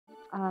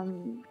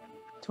Um,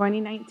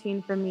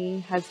 2019 for me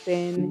has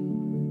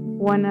been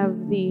one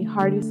of the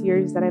hardest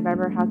years that I've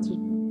ever had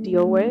to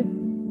deal with,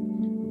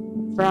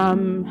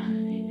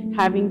 from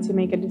having to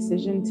make a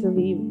decision to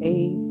leave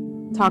a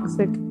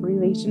toxic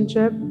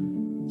relationship,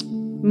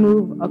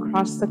 move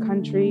across the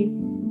country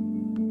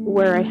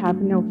where I have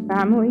no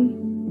family,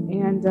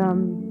 and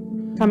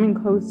coming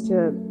close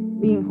to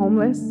being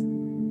homeless,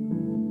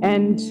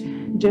 and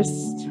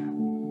just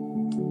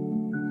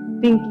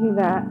thinking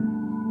that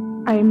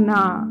I am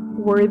not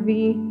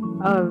worthy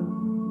of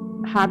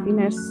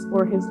happiness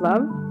or his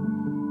love,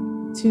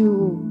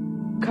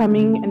 to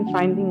coming and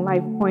finding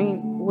Life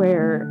Point,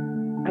 where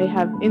I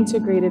have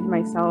integrated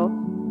myself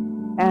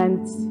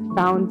and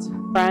found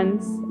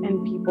friends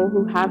and people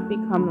who have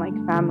become like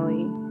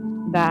family,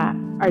 that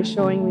are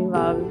showing me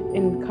love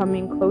and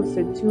coming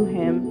closer to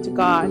him, to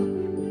God,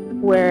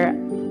 where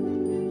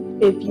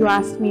if you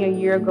asked me a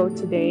year ago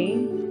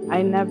today,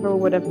 I never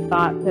would have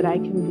thought that I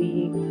can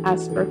be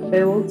as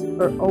fulfilled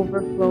or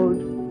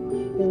overflowed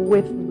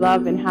with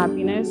love and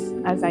happiness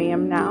as I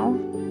am now.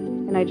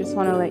 And I just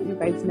want to let you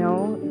guys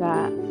know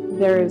that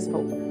there is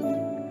hope.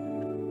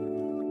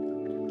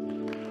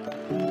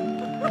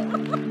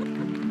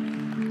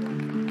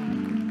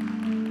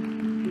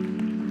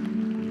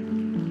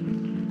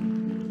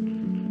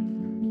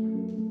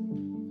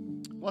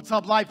 What's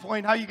up, Life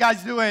Point? How you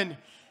guys doing?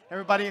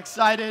 Everybody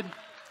excited?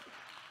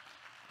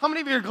 How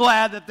many of you are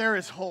glad that there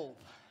is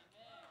hope?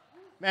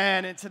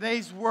 Man, in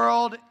today's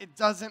world, it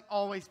doesn't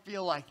always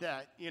feel like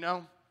that, you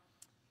know?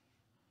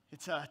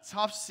 It's a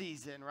tough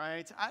season,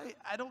 right?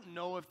 I don't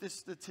know if this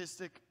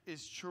statistic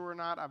is true or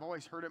not. I've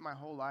always heard it my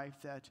whole life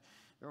that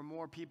there are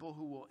more people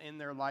who will end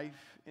their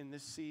life in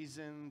this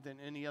season than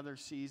any other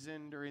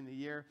season during the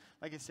year.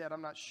 Like I said,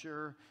 I'm not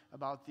sure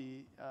about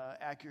the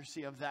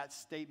accuracy of that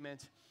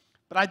statement.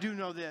 But I do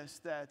know this,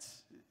 that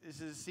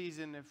this is a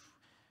season, if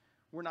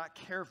we're not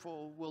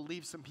careful, we'll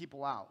leave some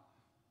people out.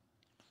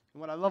 And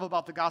what I love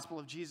about the gospel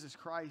of Jesus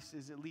Christ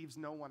is it leaves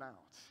no one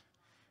out.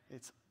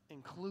 It's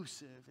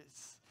inclusive.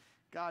 It's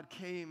God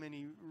came and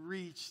he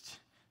reached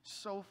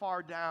so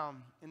far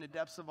down in the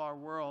depths of our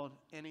world,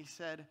 and he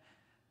said,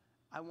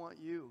 I want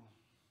you.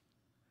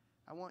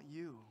 I want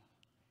you.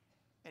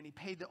 And he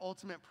paid the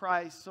ultimate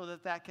price so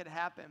that that could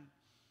happen.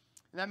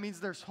 And that means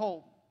there's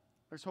hope.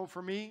 There's hope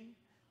for me.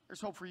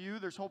 There's hope for you.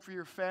 There's hope for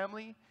your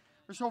family.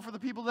 There's hope for the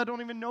people that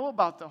don't even know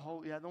about the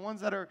hope yet. The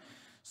ones that are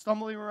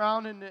stumbling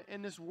around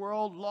in this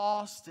world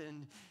lost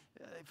and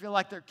they feel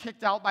like they're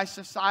kicked out by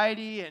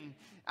society and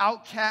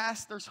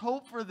outcast. There's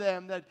hope for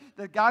them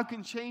that God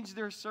can change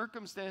their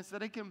circumstance,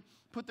 that they can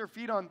put their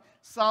feet on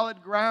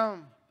solid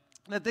ground,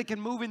 that they can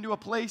move into a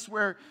place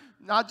where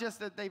not just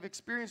that they've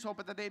experienced hope,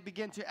 but that they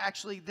begin to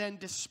actually then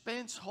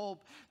dispense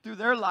hope through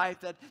their life,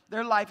 that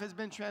their life has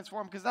been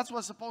transformed. Because that's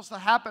what's supposed to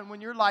happen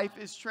when your life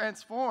is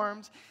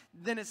transformed.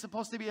 Then it's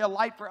supposed to be a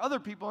light for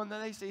other people. And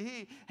then they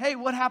say, hey,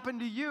 what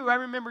happened to you? I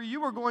remember you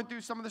were going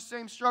through some of the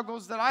same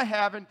struggles that I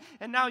have, and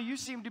now you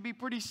seem to be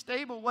pretty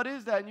stable. What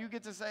is that? And you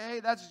get to say, hey,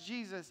 that's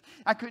Jesus.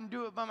 I couldn't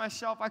do it by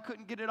myself. I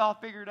couldn't get it all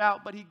figured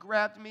out, but he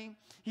grabbed me.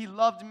 He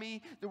loved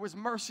me. There was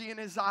mercy in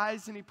his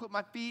eyes, and he put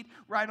my feet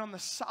right on the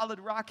solid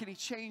rock, and he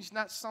changed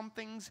not some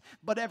things,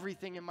 but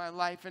everything in my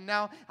life. And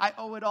now I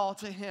owe it all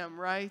to him,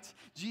 right?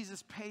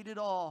 Jesus paid it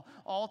all.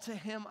 All to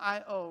him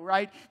I owe,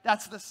 right?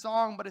 That's the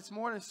song, but it's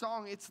more than a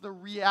song. It's the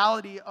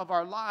reality of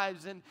our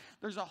lives, and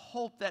there's a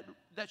hope that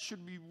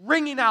should be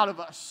ringing out of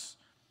us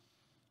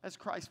as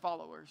Christ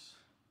followers.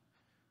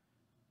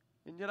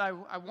 And yet I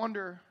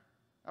wonder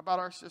about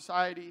our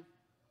society.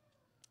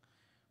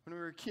 When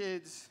we were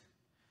kids,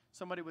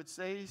 somebody would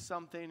say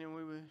something, and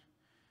we would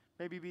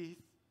maybe be,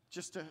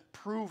 just to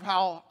prove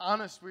how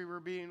honest we were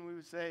being, we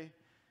would say,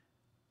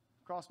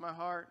 cross my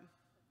heart,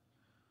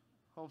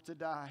 hope to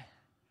die,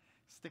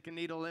 stick a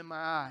needle in my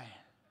eye,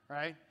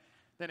 right?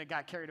 Then it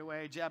got carried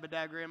away, jab a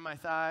dagger in my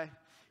thigh,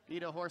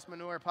 eat a horse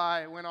manure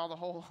pie. It went all the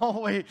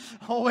whole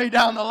way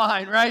down the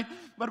line, right?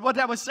 But what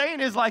that was saying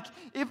is, like,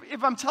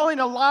 if I'm telling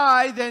a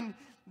lie, then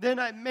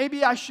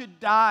maybe I should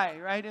die,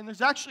 right? And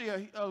there's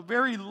actually a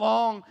very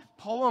long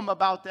poem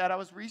about that I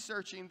was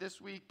researching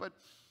this week, but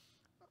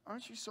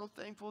aren't you so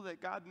thankful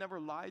that God never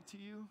lied to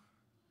you?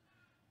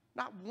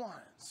 Not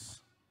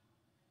once.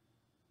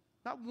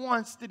 Not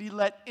once did he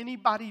let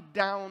anybody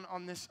down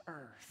on this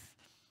earth.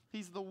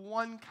 He's the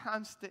one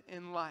constant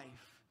in life.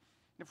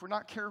 And if we're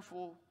not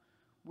careful,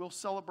 we'll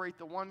celebrate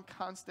the one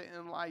constant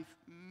in life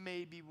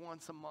maybe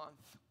once a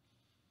month,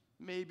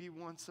 maybe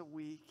once a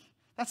week.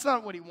 That's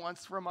not what he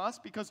wants from us,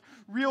 because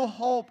real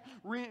hope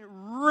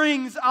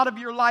rings out of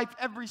your life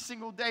every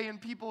single day, and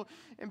people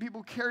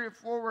carry it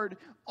forward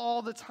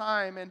all the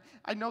time. And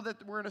I know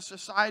that we're in a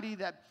society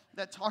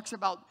that talks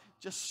about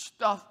just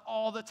stuff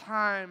all the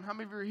time. How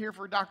many of you were here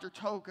for Dr.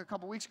 Toke a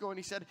couple weeks ago, and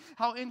he said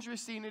how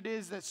interesting it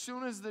is that as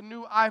soon as the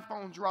new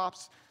iPhone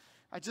drops,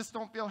 I just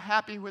don't feel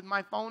happy with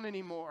my phone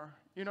anymore.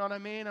 You know what I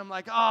mean? I'm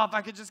like, oh, if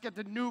I could just get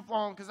the new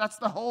phone, because that's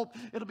the hope.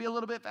 It'll be a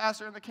little bit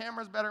faster and the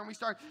camera's better. And we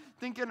start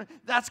thinking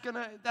that's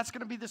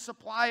gonna be the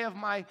supply of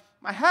my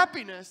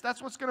happiness.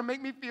 That's what's gonna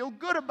make me feel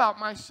good about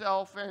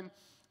myself. And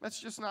that's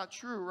just not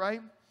true,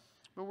 right?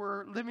 But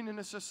we're living in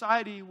a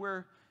society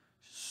where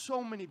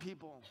so many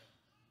people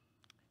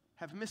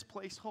have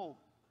misplaced hope.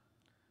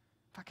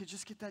 If I could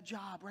just get that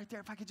job right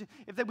there,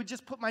 if they would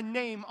just put my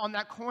name on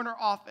that corner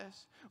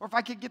office, or if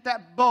I could get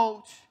that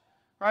boat,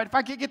 right? If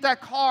I could get that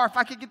car, if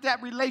I could get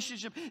that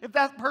relationship, if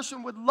that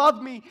person would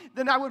love me,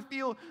 then I would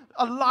feel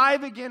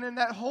alive again, and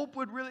that hope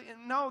would really,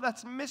 no,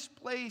 that's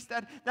misplaced.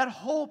 That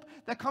hope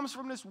that comes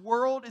from this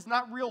world is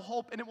not real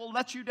hope, and it will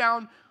let you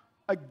down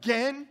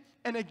again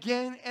and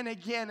again and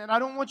again. And I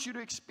don't want you to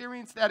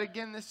experience that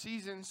again this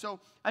season. So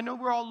I know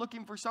we're all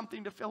looking for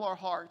something to fill our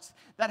hearts.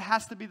 That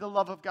has to be the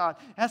love of God.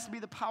 It has to be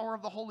the power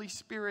of the Holy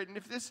Spirit. And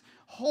if this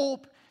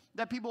hope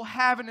that people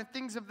have in the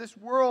things of this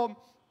world,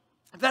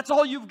 if that's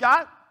all you've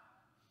got,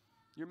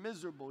 you're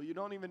miserable. You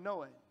don't even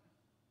know it.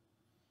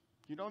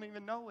 You don't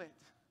even know it.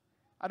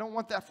 I don't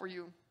want that for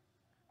you.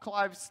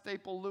 Clive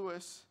Staple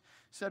Lewis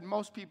said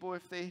most people,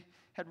 if they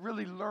had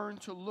really learned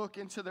to look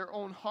into their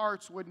own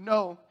hearts, would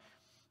know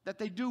that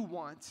they do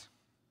want,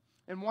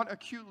 and want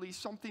acutely,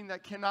 something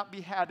that cannot be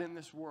had in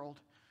this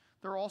world.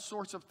 There are all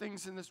sorts of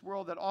things in this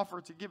world that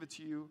offer to give it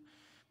to you,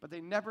 but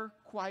they never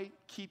quite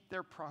keep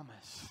their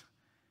promise.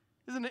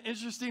 Isn't it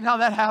interesting how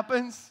that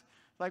happens?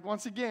 Like,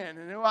 once again,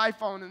 a new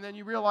iPhone, and then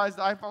you realize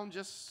the iPhone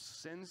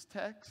just sends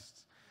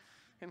texts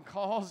and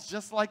calls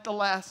just like the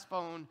last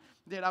phone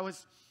did. I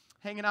was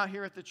hanging out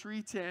here at the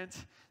tree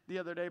tent the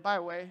other day. By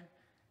the way,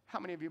 how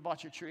many of you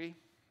bought your tree?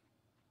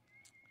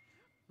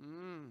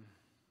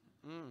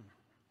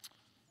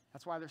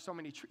 That's why there's so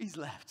many trees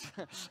left.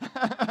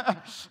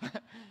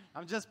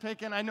 I'm just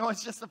picking. I know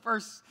it's just the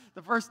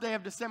first day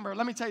of December.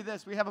 Let me tell you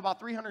this. We have about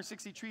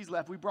 360 trees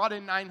left. We brought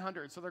in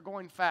 900, so they're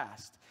going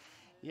fast.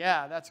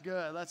 Yeah, that's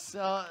good. Let's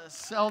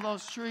sell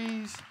those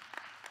trees.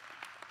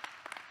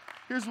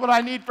 Here's what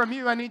I need from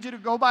you. I need you to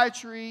go buy a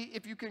tree.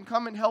 If you can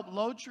come and help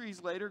load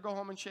trees later, go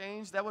home and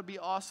change. That would be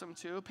awesome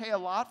too. Pay a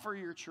lot for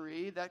your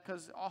tree,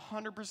 because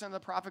 100% of the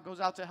profit goes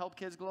out to help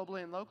kids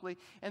globally and locally.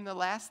 And the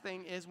last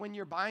thing is, when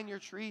you're buying your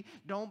tree,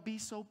 don't be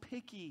so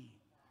picky.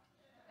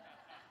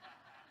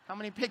 How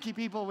many picky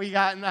people we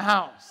got in the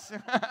house?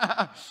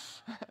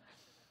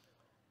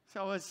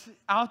 So I was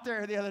out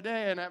there the other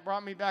day, and it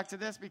brought me back to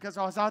this, because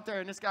I was out there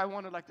and this guy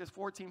wanted like this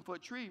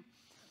 14-foot tree.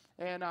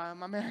 And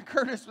my man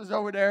Curtis was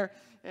over there,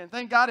 and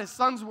thank God his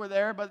sons were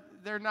there, but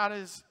they're not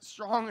as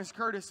strong as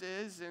Curtis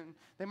is, and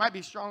they might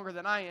be stronger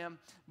than I am.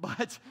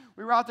 But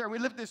we were out there, and we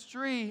lifted this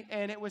tree,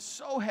 and it was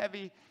so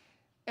heavy,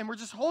 and we're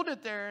just holding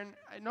it there, and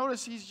I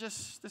noticed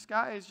this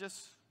guy is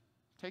just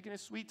taking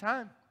his sweet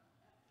time.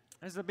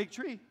 It's a big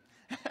tree.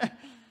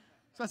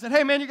 So I said,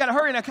 hey, man, you got to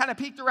hurry, and I kind of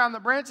peeked around the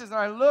branches, and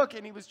I look,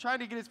 and he was trying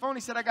to get his phone.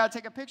 He said, I got to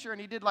take a picture, and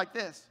he did like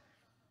this.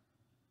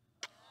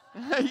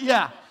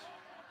 Yeah.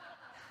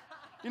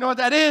 You know what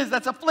that is?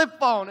 That's a flip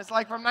phone. It's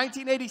like from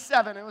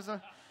 1987. It was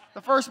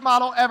the first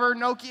model ever,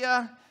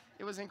 Nokia.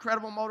 It was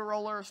Incredible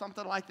Motorola or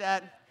something like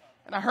that.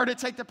 And I heard it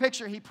take the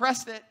picture. He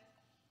pressed it.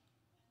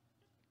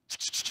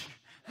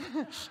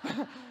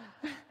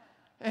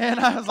 And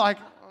I was like,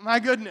 my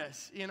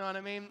goodness. You know what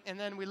I mean? And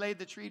then we laid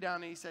the tree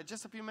down, and he said,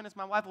 just a few minutes,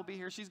 my wife will be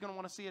here. She's going to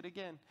want to see it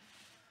again.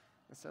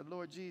 I said,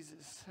 Lord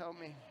Jesus, help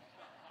me.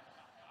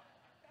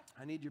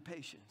 I need your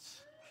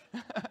patience.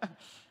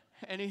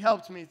 And he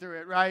helped me through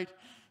it, right?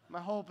 My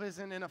hope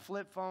isn't in a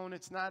flip phone.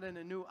 It's not in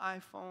a new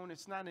iPhone.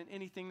 It's not in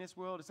anything in this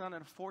world. It's not in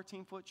a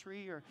 14-foot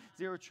tree or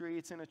zero tree.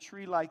 It's in a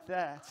tree like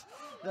that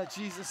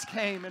Jesus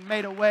came and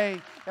made a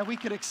way that we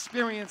could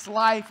experience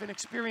life and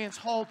experience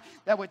hope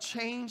that would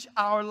change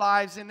our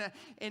lives. And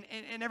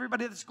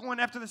everybody that's going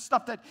after the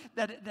stuff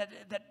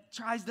that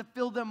tries to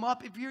fill them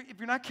up, if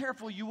you're not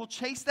careful, you will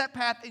chase that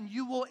path and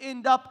you will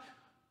end up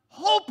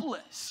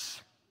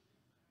hopeless.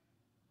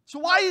 So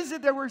why is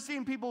it that we're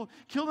seeing people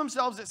kill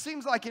themselves? It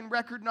seems like in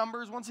record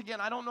numbers. Once again,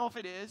 I don't know if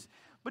it is.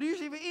 But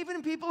usually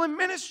even people in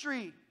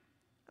ministry.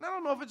 And I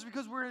don't know if it's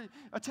because we're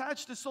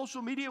attached to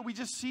social media. We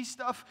just see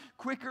stuff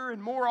quicker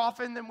and more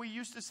often than we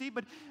used to see.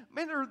 But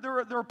man,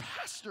 there are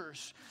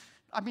pastors.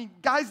 I mean,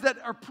 guys that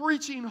are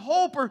preaching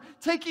hope are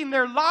taking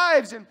their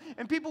lives. And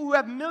people who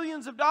have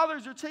millions of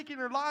dollars are taking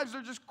their lives.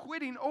 They're just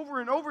quitting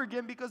over and over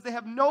again because they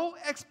have no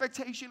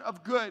expectation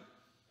of good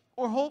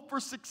or hope for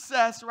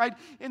success, right,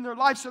 in their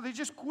life. So they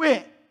just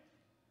quit.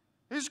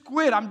 They just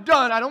quit. I'm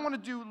done. I don't want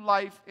to do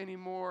life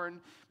anymore.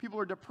 And people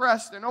are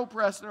depressed and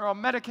oppressed, and they're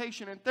on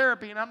medication and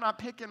therapy. And I'm not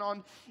picking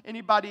on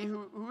anybody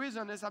who is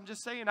on this. I'm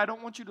just saying I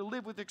don't want you to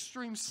live with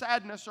extreme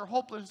sadness or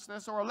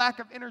hopelessness or a lack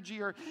of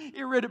energy or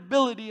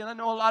irritability. And I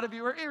know a lot of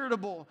you are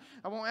irritable.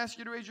 I won't ask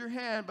you to raise your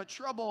hand, but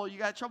you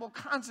got trouble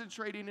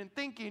concentrating and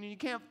thinking, and you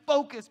can't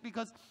focus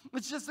because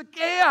it's just a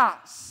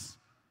chaos.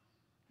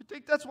 You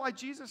think that's why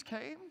Jesus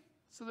came?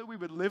 So that we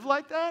would live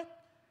like that?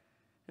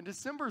 And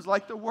December is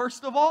like the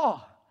worst of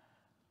all.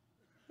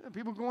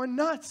 People going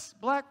nuts.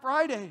 Black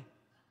Friday.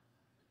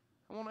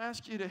 I won't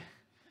ask you to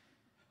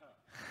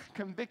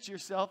convict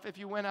yourself if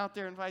you went out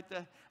there and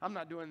I'm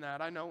not doing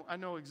that. I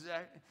know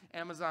exactly.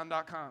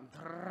 Amazon.com.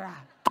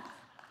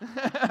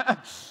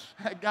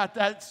 I got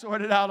that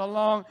sorted out a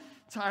long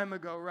time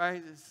ago,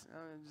 right?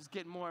 Just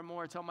getting more and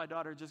more. I tell my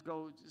daughter, just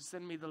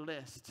send me the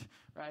list,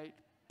 right?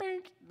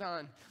 Bing,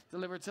 done.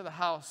 Delivered to the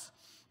house.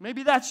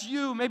 Maybe that's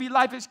you. Maybe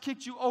life has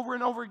kicked you over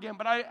and over again,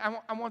 but I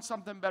want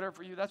something better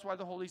for you. That's why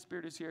the Holy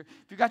Spirit is here.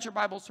 If you got your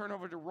Bibles, turn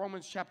over to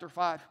Romans chapter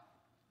 5.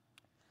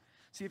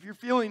 See, if you're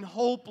feeling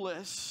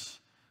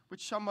hopeless,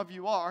 which some of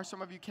you are, some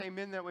of you came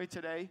in that way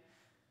today,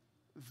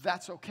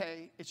 that's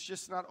okay. It's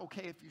just not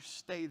okay if you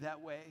stay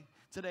that way.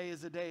 Today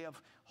is a day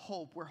of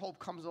hope, where hope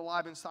comes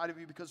alive inside of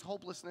you, because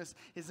hopelessness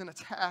is an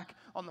attack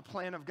on the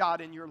plan of God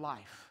in your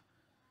life.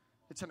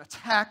 It's an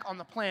attack on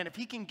the plan. If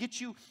he can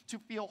get you to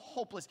feel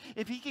hopeless,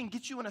 if he can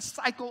get you in a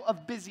cycle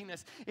of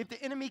busyness, if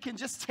the enemy can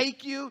just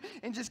take you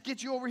and just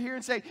get you over here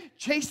and say,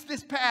 chase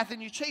this path,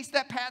 and you chase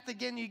that path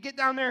again, and you get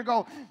down there and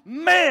go,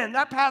 man,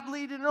 that path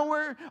leads to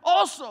nowhere.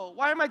 Also,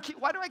 why do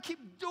I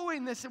keep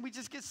doing this? And we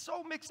just get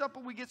so mixed up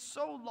and we get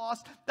so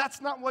lost. That's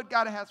not what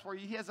God has for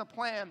you. He has a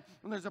plan,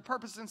 and there's a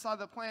purpose inside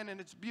the plan, and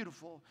it's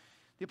beautiful.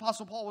 The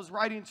Apostle Paul was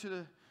writing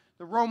to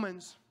the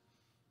Romans,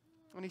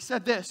 and he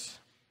said this.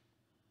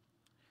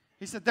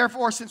 He said,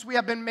 therefore, since we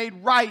have been made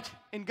right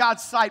in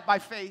God's sight by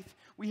faith,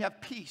 we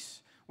have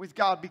peace with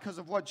God because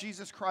of what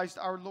Jesus Christ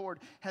our Lord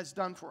has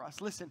done for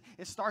us. Listen,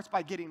 it starts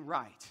by getting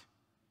right.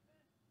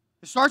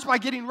 It starts by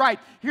getting right.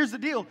 Here's the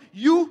deal.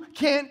 You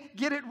can't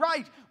get it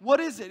right. What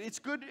is it? It's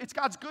good. It's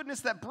God's goodness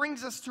that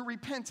brings us to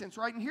repentance,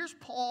 right? And here's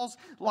Paul's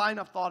line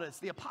of thought.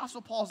 The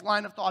Apostle Paul's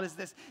line of thought is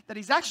this, that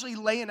he's actually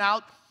laying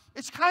out,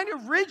 it's kind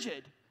of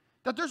rigid,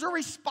 that there's a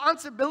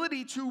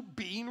responsibility to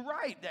being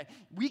right. That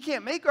we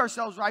can't make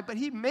ourselves right, but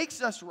he makes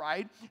us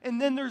right,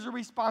 and then there's a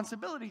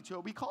responsibility to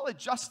it. We call it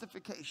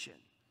justification.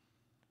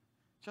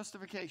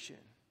 Justification.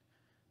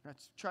 I've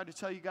tried to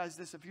tell you guys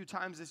this a few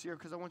times this year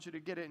because I want you to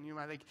get it, and you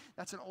might think,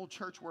 that's an old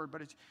church word,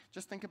 but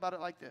just think about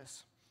it like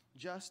this.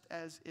 Just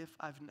as if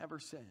I've never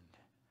sinned.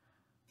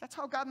 That's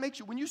how God makes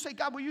you. When you say,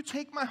 God, will you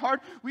take my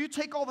heart? Will you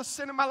take all the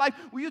sin in my life?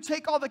 Will you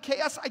take all the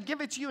chaos? I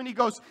give it to you. And he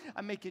goes,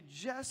 I make it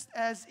just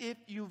as if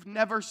you've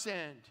never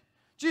sinned.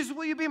 Jesus,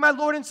 will you be my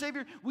Lord and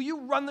Savior? Will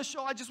you run the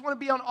show? I just want to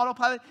be on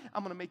autopilot.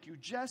 I'm going to make you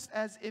just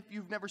as if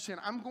you've never sinned.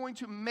 I'm going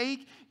to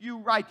make you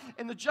right.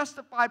 And the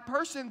justified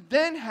person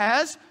then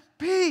has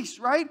peace,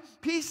 right?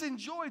 Peace and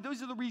joy.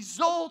 Those are the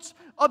results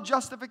of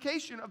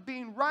justification, of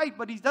being right.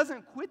 But he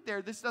doesn't quit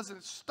there. This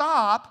doesn't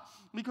stop,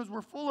 because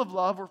we're full of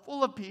love, we're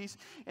full of peace,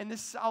 and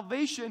this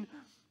salvation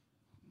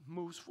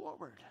moves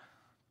forward.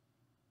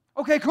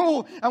 Okay,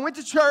 cool. I went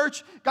to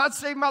church. God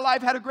saved my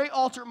life. Had a great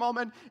altar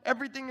moment.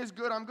 Everything is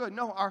good. I'm good.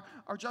 No,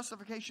 our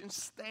justification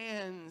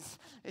stands.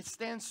 It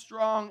stands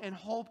strong, and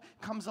hope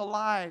comes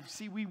alive.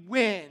 See, we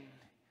win.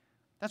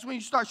 That's when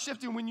you start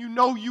shifting, when you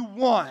know you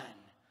won.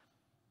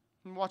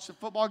 You watched the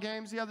football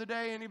games the other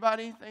day?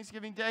 Anybody?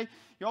 Thanksgiving Day?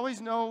 You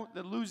always know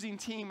the losing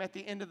team at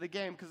the end of the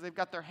game because they've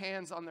got their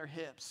hands on their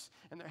hips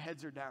and their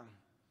heads are down.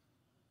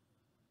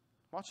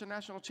 Watch the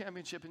national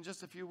championship in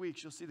just a few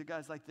weeks. You'll see the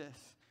guys like this.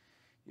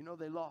 You know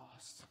they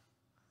lost.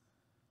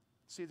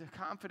 See, the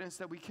confidence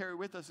that we carry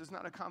with us is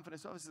not a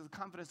confidence of us. It's a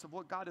confidence of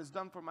what God has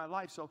done for my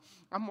life. So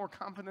I'm more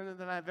confident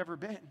than I've ever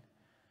been.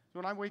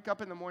 When I wake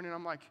up in the morning,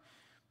 I'm like,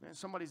 man,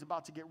 somebody's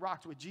about to get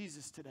rocked with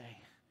Jesus today.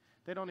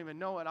 They don't even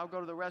know it. I'll go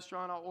to the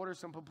restaurant, I'll order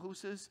some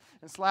pupusas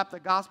and slap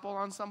the gospel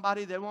on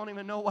somebody. They won't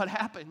even know what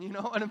happened, you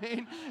know what I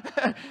mean?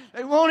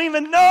 They won't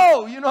even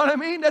know, you know what I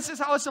mean? This is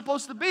how it's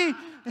supposed to be,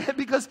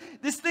 because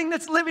this thing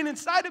that's living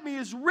inside of me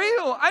is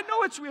real. I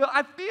know it's real.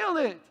 I feel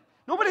it.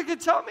 Nobody can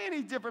tell me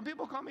any different.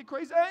 People call me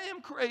crazy. I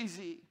am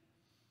crazy.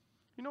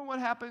 You know what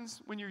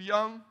happens when you're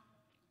young?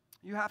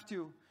 You have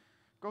to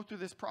go through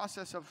this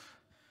process of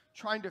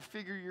trying to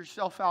figure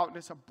yourself out, and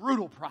it's a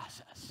brutal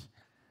process.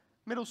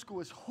 Middle school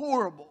is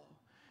horrible.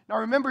 And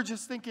I remember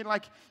just thinking,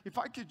 like, if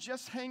I could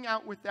just hang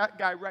out with that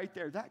guy right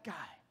there, that guy,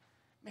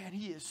 man,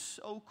 he is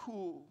so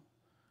cool,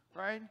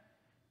 right?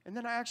 And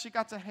then I actually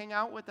got to hang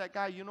out with that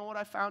guy. You know what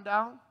I found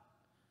out?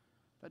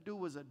 That dude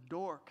was a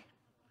dork.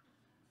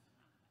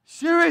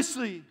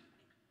 Seriously.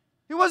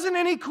 He wasn't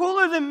any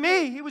cooler than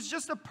me. He was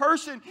just a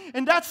person.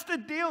 And that's the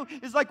deal,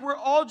 is like we're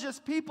all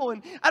just people.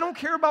 And I don't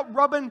care about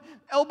rubbing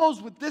elbows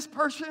with this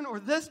person or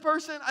this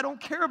person. I don't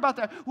care about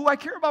that. Who I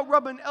care about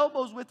rubbing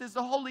elbows with is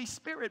the Holy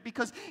Spirit,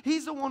 because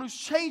he's the one who's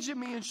changing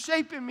me and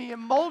shaping me and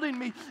molding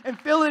me and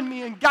filling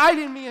me and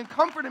guiding me and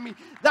comforting me.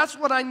 That's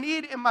what I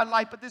need in my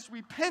life. But this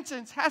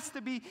repentance has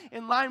to be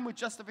in line with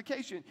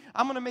justification.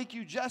 I'm going to make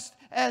you just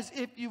as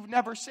if you've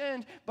never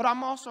sinned, but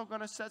I'm also going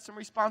to set some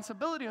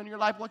responsibility on your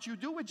life. What you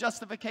do with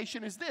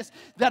justification is this,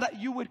 that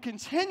you would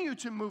continue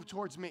to move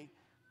towards me.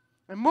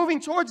 And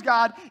moving towards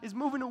God is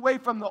moving away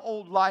from the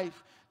old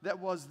life that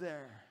was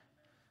there.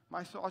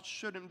 My thoughts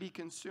shouldn't be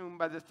consumed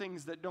by the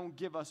things that don't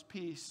give us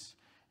peace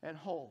and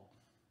hope.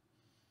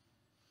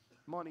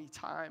 money,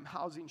 time,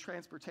 housing,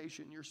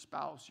 transportation, your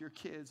spouse, your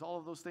kids, all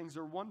of those things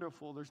are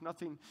wonderful. There's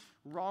nothing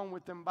wrong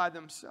with them by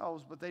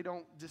themselves, but they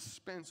don't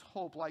dispense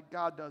hope like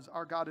God does.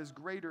 Our God is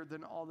greater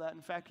than all that.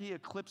 In fact, He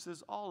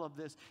eclipses all of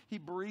this. He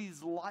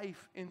breathes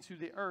life into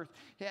the earth.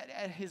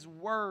 At His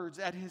words,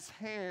 at His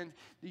hand,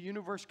 the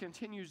universe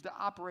continues to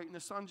operate, and the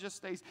sun just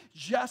stays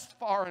just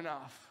far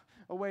enough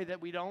away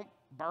that we don't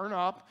burn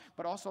up,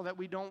 but also that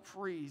we don't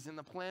freeze, and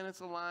the planets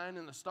align,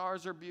 and the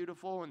stars are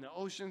beautiful, and the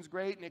ocean's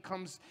great, and it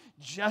comes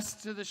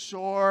just to the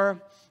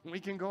shore, and we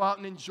can go out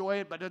and enjoy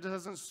it, but it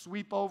doesn't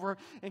sweep over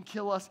and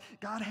kill us.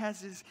 God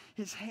has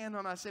his hand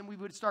on us, and we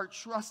would start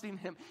trusting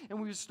Him, and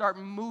we would start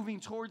moving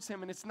towards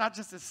Him, and it's not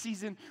just a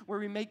season where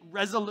we make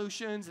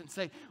resolutions and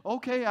say,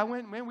 okay,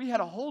 we had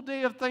a whole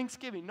day of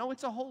Thanksgiving. No,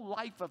 it's a whole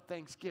life of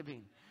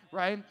Thanksgiving.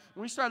 Right?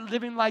 When we start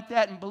living like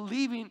that and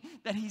believing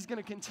that He's going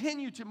to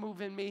continue to move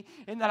in me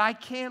and that I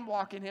can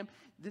walk in Him,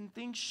 then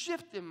things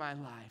shift in my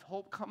life.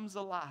 Hope comes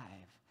alive.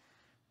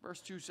 Verse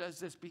 2 says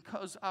this,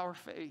 because our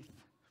faith,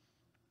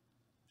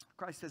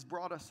 Christ has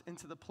brought us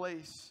into the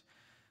place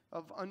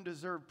of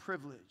undeserved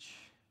privilege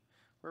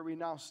where we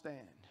now stand.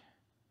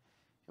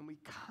 And we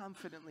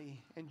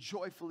confidently and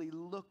joyfully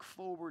look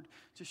forward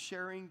to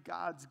sharing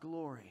God's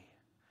glory.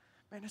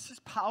 Man, this is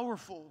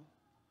powerful.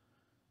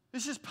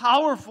 This is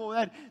powerful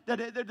that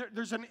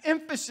there's an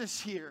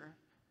emphasis here.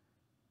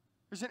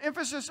 There's an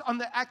emphasis on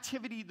the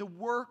activity, the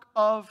work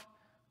of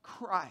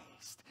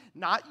Christ.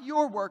 Not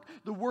your work,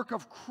 the work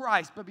of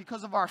Christ. But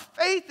because of our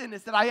faith in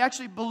this, that I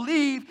actually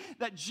believe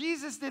that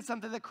Jesus did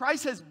something, that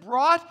Christ has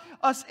brought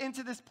us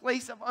into this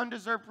place of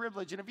undeserved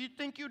privilege. And if you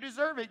think you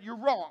deserve it, you're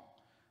wrong.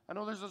 I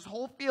know there's this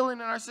whole feeling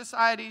in our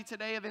society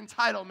today of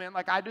entitlement,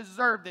 like I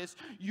deserve this,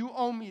 you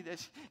owe me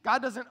this.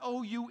 God doesn't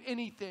owe you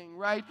anything,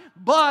 right?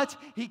 But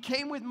He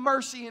came with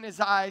mercy in His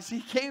eyes. He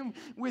came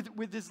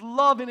with His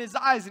love in His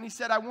eyes, and He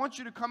said, I want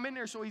you to come in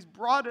there. So He's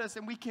brought us,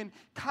 and we can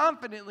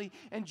confidently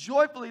and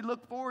joyfully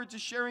look forward to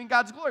sharing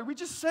God's glory. We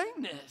just sang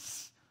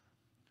this.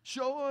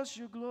 Show us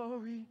your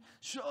glory.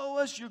 Show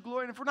us your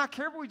glory. And if we're not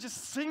careful, we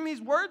just sing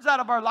these words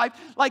out of our life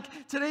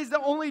like today's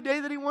the only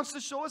day that He wants to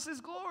show us His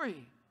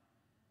glory.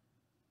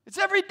 It's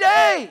every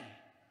day.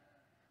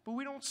 But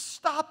we don't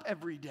stop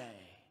every day.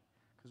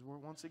 Because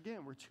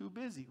we're too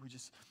busy. We're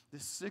just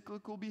this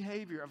cyclical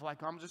behavior of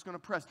like, I'm just going to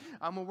press.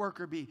 I'm a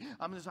worker bee.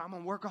 I'm a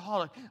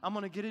workaholic. I'm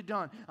going to get it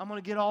done. I'm going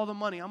to get all the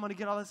money. I'm going to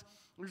get all this.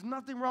 There's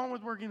nothing wrong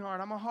with working hard.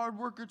 I'm a hard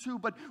worker too.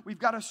 But we've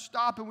got to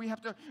stop, and we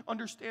have to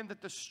understand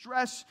that the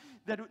stress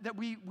that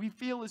we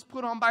feel is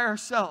put on by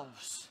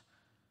ourselves.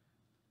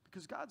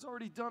 Because God's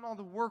already done all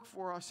the work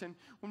for us. And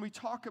when we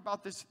talk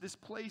about this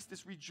place,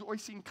 this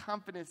rejoicing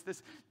confidence,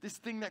 this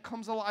thing that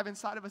comes alive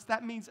inside of us,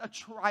 that means a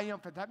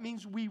triumph. That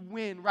means we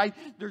win, right?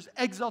 There's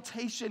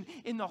exaltation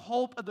in the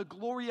hope of the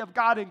glory of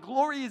God. And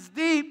glory is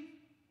deep.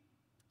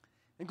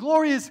 And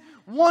glory is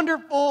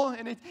wonderful.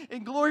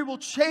 And glory will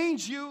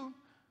change you,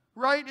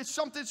 right? It's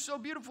something so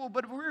beautiful.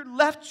 But if we're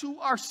left to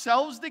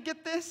ourselves to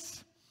get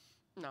this,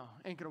 no,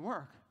 ain't going to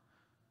work.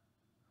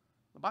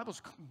 The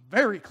Bible's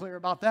very clear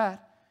about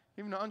that.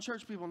 Even the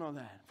unchurched people know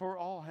that. For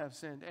all have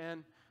sinned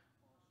and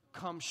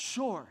come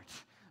short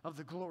of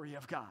the glory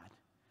of God.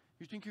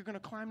 You think you're going to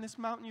climb this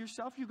mountain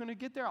yourself? You're going to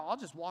get there? I'll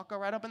just walk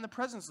right up in the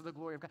presence of the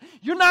glory of God.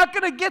 You're not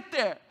going to get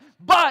there.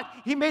 But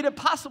He made it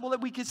possible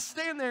that we could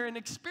stand there and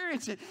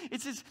experience it.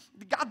 It says,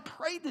 God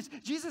prayed this.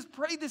 Jesus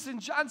prayed this in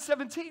John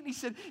 17. He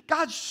said,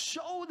 God,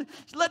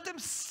 let them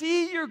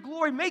see your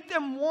glory. Make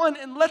them one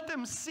and let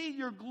them see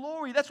your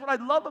glory. That's what I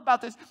love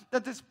about this,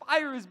 that this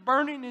fire is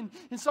burning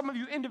in some of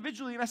you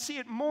individually. And I see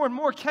it more and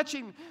more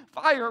catching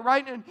fire,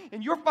 right?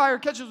 And your fire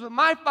catches with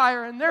my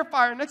fire and their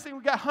fire. Next thing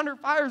we got 100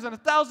 fires and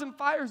 1,000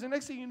 fires. And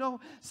next thing you know,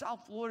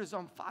 South Florida is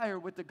on fire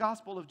with the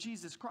gospel of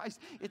Jesus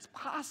Christ. It's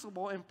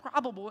possible and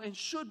probable and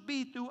should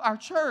be through our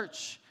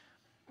church.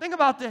 Think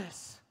about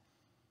this.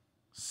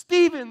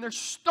 Stephen, they're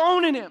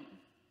stoning him.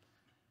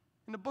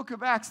 In the book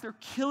of Acts, they're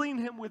killing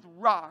him with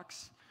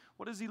rocks.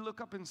 What does he look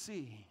up and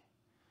see?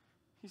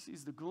 He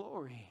sees the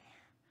glory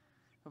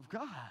of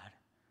God.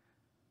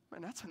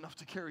 Man, that's enough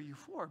to carry you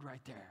forward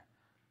right there.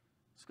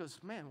 It's because,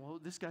 man,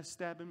 well, this guy's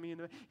stabbing me.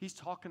 He's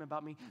talking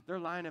about me. They're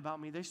lying about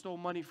me. They stole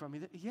money from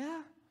me.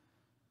 Yeah.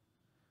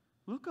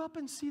 Look up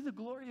and see the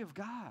glory of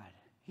God.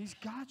 He's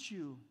got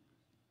you.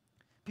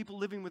 People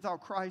living without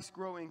Christ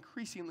grow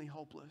increasingly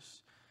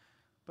hopeless.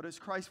 But as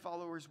Christ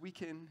followers, we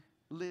can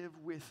live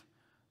with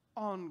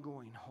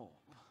ongoing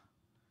hope,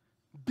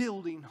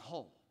 building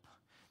hope.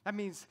 That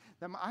means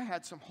that I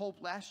had some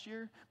hope last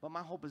year, but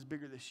my hope is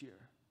bigger this year.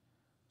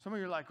 Some of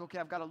you are like, okay,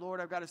 I've got a Lord,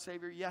 I've got a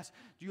Savior. Yes.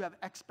 Do you have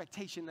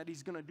expectation that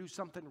He's going to do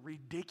something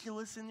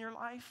ridiculous in your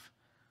life?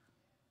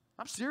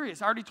 I'm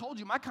serious. I already told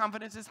you, my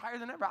confidence is higher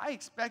than ever. I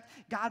expect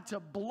God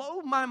to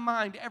blow my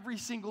mind every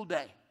single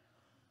day.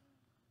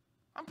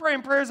 I'm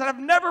praying prayers that I've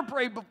never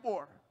prayed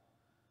before.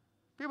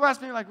 People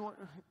ask me, like, well,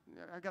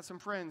 I got some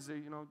friends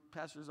that,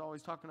 pastors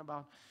always talking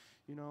about,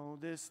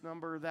 this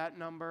number, that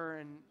number.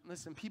 And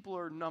listen, people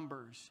are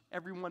numbers.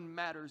 Everyone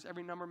matters.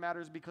 Every number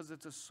matters because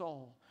it's a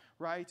soul,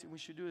 right? And we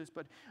should do this.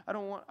 But I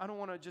don't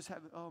want to just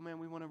have, oh man,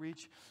 we want to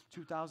reach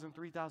 2,000,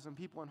 3,000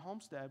 people in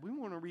Homestead. We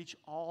want to reach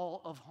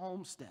all of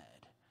Homestead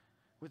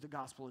with the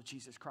gospel of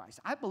Jesus Christ.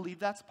 I believe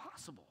that's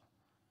possible.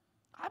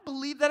 I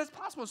believe that it's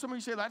possible. Some of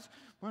you say,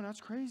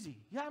 that's crazy.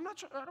 Yeah, I don't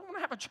want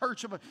to have a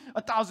church of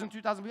 1,000,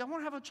 2,000 people. I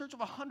want to have a church of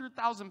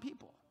 100,000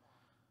 people.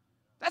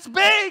 That's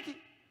big.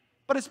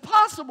 But it's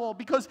possible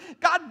because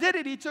God did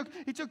it. He took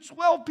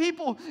 12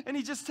 people and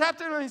he just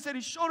tapped in and he said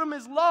he showed them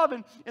his love,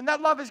 and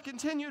that love has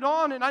continued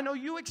on. And I know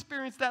you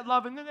experienced that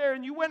love and there,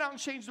 and you went out and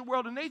changed the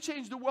world, and they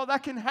changed the world.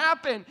 That can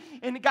happen.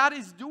 And God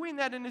is doing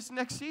that in this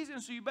next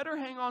season, so you better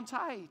hang on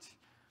tight.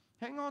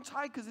 Hang on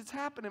tight because it's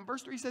happening.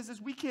 Verse 3 says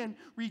this, we can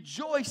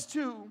rejoice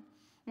too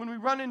when we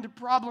run into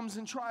problems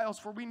and trials,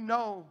 for we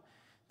know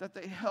that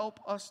they help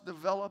us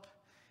develop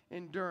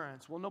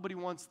endurance. Well, nobody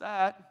wants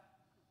that.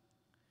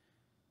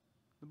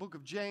 The book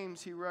of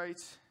James, he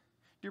writes,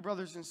 dear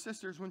brothers and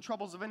sisters, when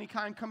troubles of any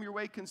kind come your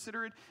way,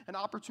 consider it an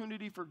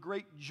opportunity for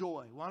great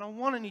joy. Well, I don't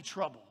want any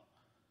trouble.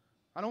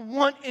 I don't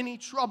want any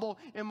trouble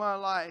in my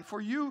life.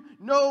 For you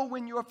know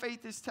when your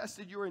faith is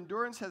tested, your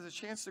endurance has a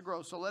chance to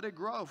grow. So let it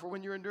grow. For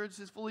when your endurance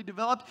is fully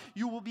developed,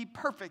 you will be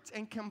perfect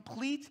and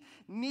complete,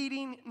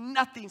 needing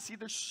nothing. See,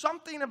 there's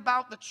something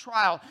about the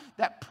trial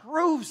that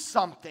proves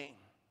something.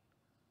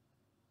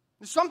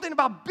 There's something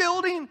about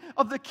building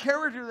of the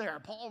character there.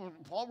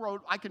 Paul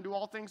wrote, I can do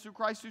all things through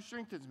Christ who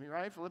strengthens me,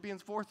 right?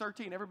 Philippians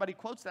 4:13. Everybody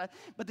quotes that,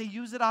 but they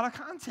use it out of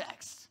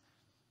context.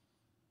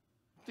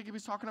 I think he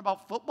was talking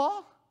about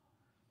football,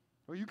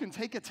 or you can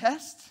take a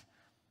test,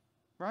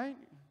 right?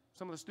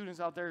 Some of the students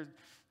out there,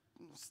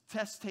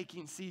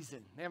 test-taking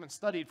season. They haven't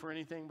studied for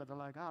anything, but they're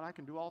like, God, I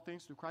can do all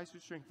things through Christ who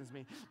strengthens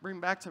me.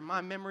 Bring back to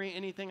my memory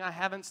anything I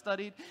haven't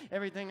studied,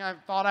 everything I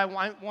thought I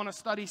might want to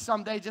study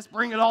someday, just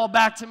bring it all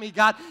back to me,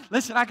 God.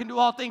 Listen, I can do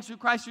all things through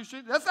Christ who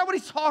strengthens me. That's not what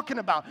he's talking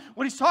about.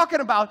 What he's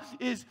talking about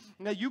is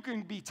that you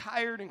can be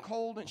tired and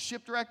cold and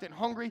shipwrecked and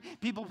hungry.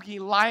 People can be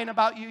lying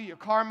about you. Your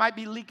car might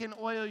be leaking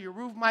oil. Your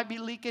roof might be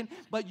leaking,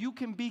 but you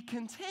can be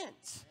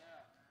content.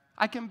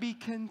 I can be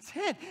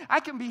content.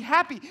 I can be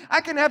happy. I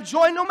can have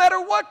joy no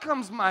matter what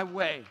comes my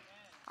way.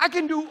 I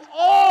can do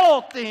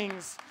all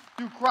things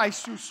through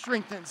Christ who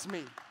strengthens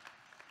me.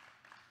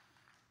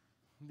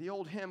 The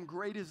old hymn,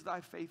 Great is Thy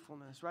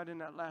Faithfulness, right in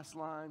that last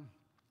line,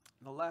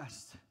 the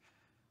last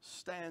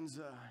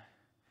stanza,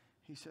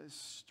 he says,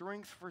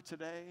 strength for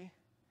today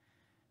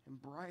and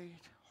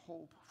bright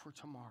hope for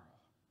tomorrow.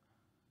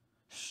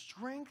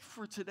 Strength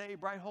for today,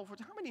 bright hope for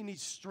tomorrow. How many need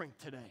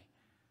strength today?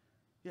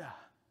 Yeah.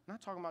 I'm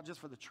not talking about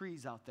just for the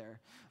trees out there.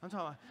 I'm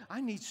talking about,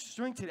 I need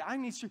strength today. I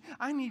need strength.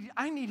 I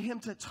need him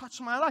to touch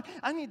my life.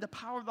 I need the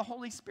power of the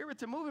Holy Spirit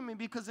to move in me,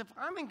 because if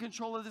I'm in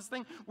control of this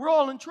thing, we're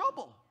all in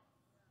trouble.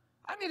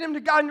 I need him to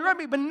guide and direct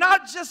me, but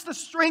not just the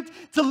strength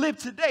to live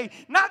today.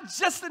 Not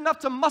just enough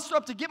to muster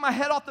up to get my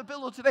head off the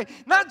pillow today.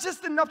 Not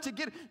just enough to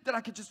get that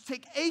I could just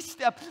take a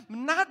step.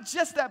 Not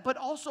just that, but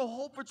also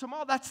hope for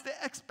tomorrow. That's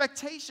the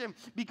expectation,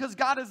 because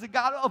God is a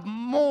God of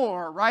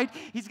more, right?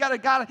 He's a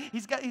God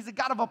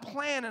of a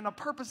plan and a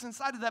purpose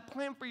inside of that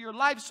plan for your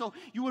life. So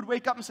you would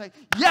wake up and say,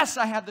 yes,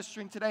 I have the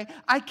strength today.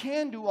 I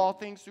can do all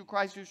things through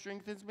Christ who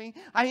strengthens me.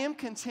 I am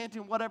content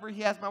in whatever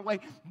he has my way.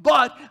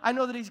 But I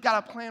know that he's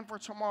got a plan for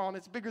tomorrow, and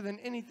it's bigger than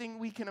anything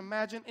we can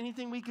imagine,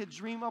 anything we could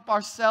dream up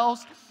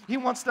ourselves. He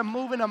wants to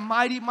move in a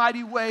mighty,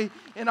 mighty way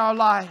in our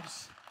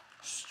lives.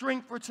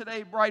 Strength for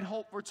today, bright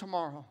hope for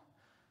tomorrow.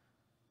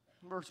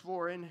 Verse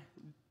 4,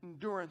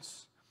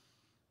 endurance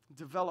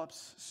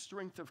develops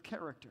strength of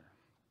character.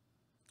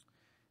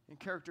 And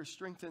character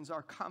strengthens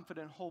our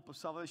confident hope of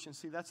salvation.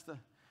 See, that's the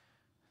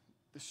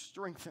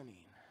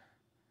strengthening.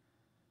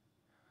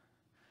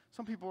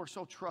 Some people are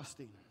so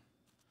trusting.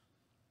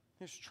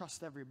 They just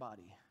trust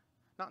everybody.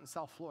 Not in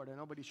South Florida.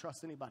 Nobody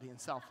trusts anybody in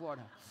South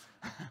Florida.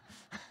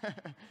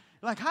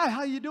 Like, hi,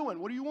 how you doing?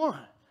 What do you want?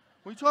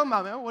 What are you talking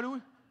about,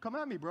 man? Come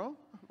at me, bro.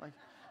 Like,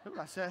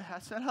 I said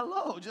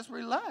hello. Just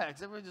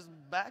relax. Everybody just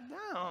back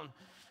down.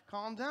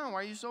 Calm down.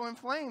 Why are you so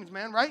inflamed,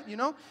 man? Right?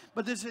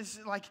 But this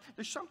is like,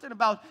 there's something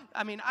about,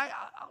 I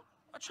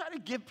try to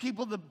give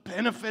people the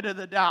benefit of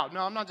the doubt.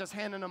 No, I'm not just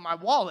handing them my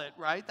wallet,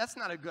 right? That's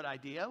not a good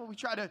idea. We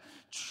try to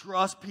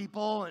trust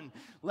people and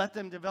let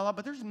them develop.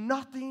 But there's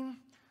nothing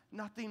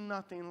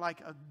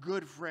like a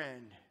good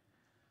friend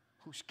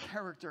whose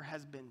character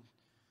has been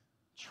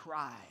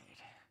tried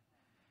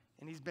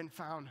and he's been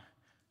found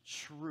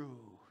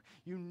true.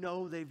 You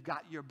know they've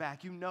got your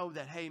back. You know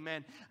that, hey,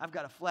 man, I've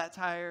got a flat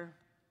tire,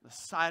 the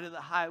side of the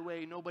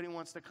highway. Nobody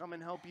wants to come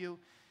and help you,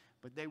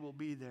 but they will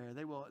be there.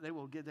 They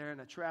will get there in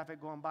the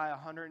traffic going by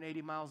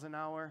 180 miles an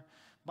hour,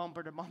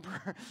 bumper to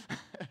bumper,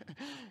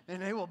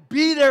 and they will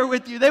be there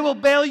with you. They will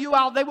bail you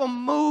out. They will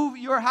move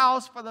your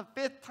house for the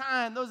 5th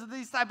time. Those are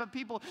these type of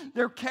people.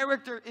 Their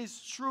character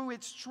is true.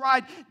 It's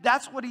tried.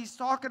 That's what he's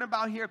talking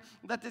about here,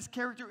 that this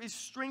character is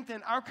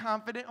strengthened. Our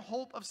confident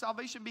hope of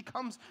salvation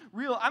becomes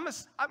real. I'm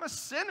a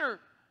sinner.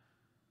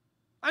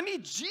 I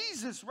need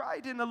Jesus,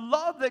 right? And the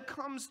love that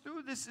comes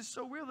through this is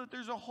so real that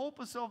there's a hope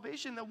of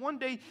salvation, that one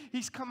day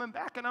he's coming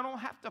back and I don't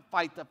have to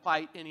fight the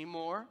fight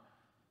anymore.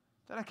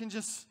 That I can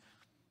just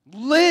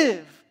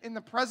live in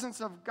the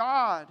presence of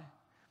God.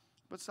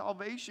 But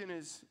salvation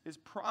is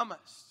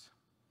promised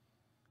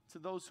to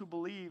those who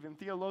believe. And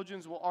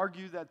theologians will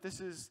argue that this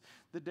is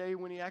the day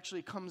when he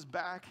actually comes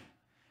back.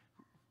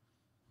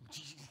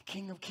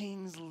 King of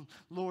kings,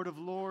 Lord of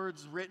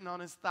lords, written on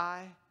his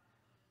thigh.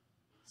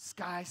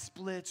 Sky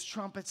splits,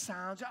 trumpet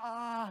sounds.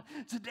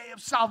 It's a day of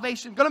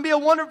salvation. Going to be a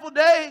wonderful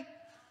day.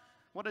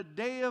 What a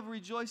day of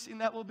rejoicing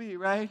that will be,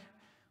 right?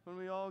 When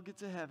we all get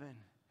to heaven.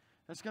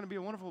 That's going to be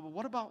a wonderful. But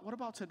what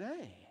about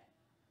today?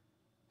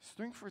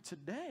 Strength for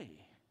today.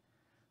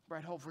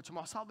 Bright hope for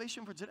tomorrow.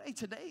 Salvation for today.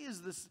 Today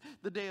is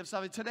the day of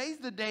salvation. Today's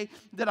the day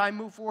that I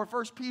move forward.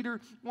 1 Peter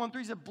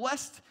 1:3 said,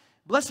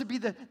 Blessed be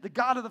the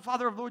God of the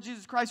Father of Lord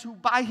Jesus Christ, who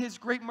by his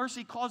great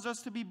mercy caused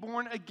us to be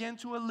born again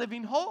to a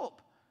living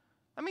hope.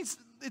 I mean,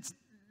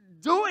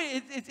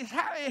 it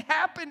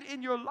happened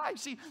in your life.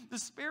 See, the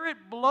Spirit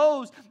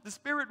blows, the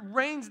Spirit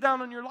rains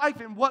down on your life,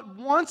 and what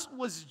once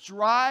was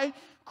dry,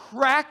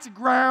 cracked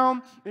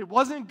ground, it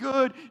wasn't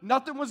good,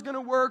 nothing was going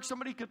to work,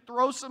 somebody could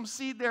throw some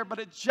seed there, but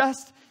it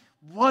just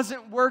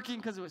wasn't working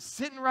because it was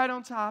sitting right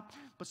on top.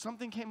 But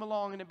something came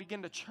along and it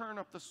began to churn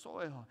up the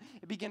soil.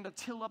 It began to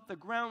till up the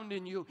ground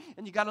in you.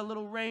 And you got a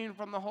little rain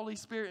from the Holy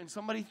Spirit. And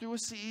somebody threw a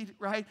seed,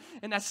 right?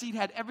 And that seed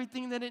had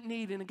everything that it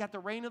needed. And it got the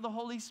rain of the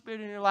Holy Spirit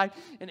in your life.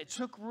 And it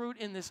took root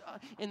in this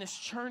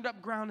churned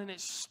up ground. And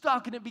it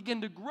stuck and it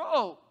began to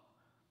grow.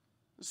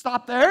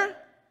 Stop there?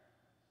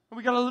 And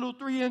we got a little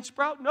 3-inch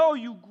sprout? No,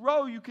 you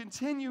grow. You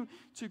continue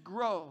to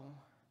grow.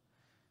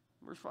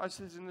 Verse 5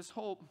 says, in this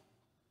hope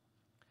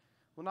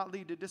will not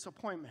lead to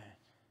disappointment.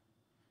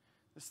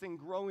 This thing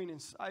growing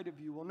inside of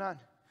you will not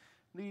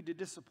lead to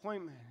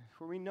disappointment,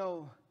 for we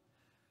know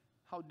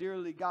how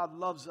dearly God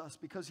loves us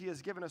because he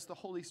has given us the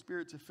Holy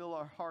Spirit to fill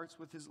our hearts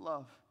with his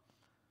love.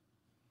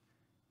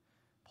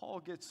 Paul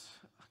gets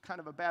kind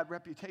of a bad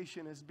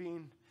reputation as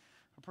being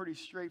a pretty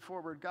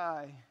straightforward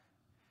guy.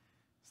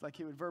 It's like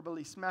he would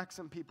verbally smack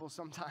some people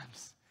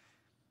sometimes.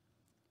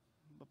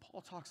 But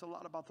Paul talks a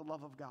lot about the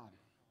love of God.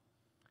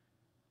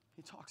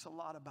 He talks a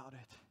lot about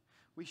it.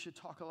 We should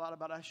talk a lot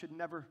about it. I should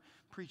never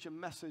preach a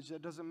message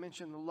that doesn't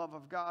mention the love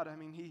of God. I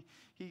mean,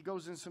 he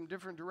goes in some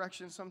different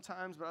directions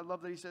sometimes, but I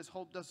love that he says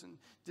hope doesn't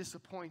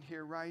disappoint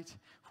here, right?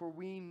 For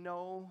we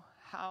know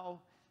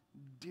how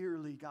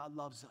dearly God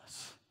loves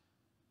us.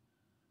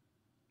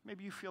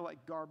 Maybe you feel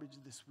like garbage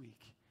this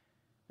week.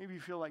 Maybe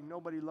you feel like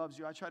nobody loves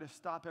you. I try to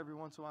stop every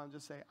once in a while and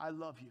just say, I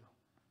love you.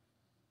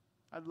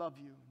 I love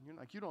you. You're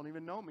like, you don't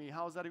even know me.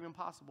 How is that even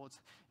possible?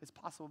 It's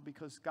possible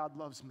because God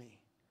loves me.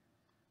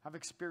 I've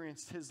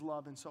experienced his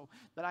love, and so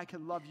that I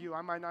can love you.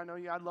 I might not know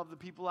you. I love the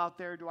people out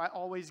there. Do I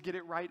always get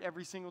it right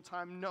every single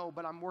time? No,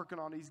 but I'm working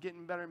on it. He's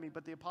getting better than me.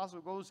 But the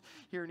apostle goes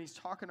here, and he's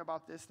talking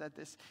about this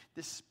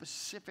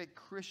specific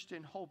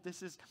Christian hope.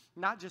 This is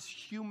not just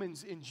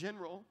humans in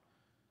general.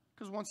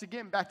 Because once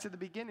again, back to the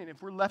beginning,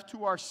 if we're left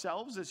to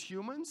ourselves as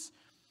humans,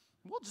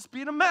 we'll just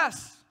be in a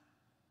mess.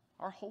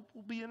 Our hope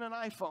will be in an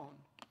iPhone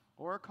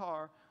or a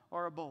car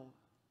or a boat,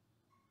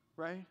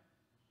 right?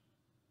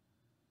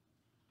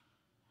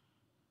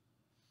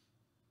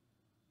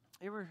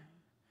 You ever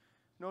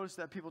notice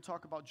that people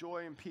talk about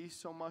joy and peace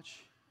so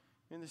much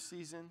in this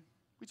season?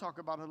 We talk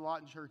about it a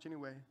lot in church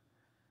anyway.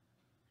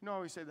 You know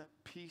how we say the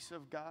peace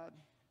of God,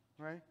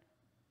 right?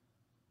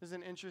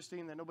 Isn't it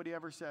interesting that nobody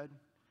ever said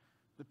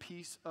the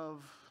peace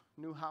of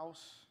new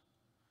house?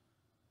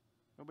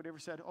 Nobody ever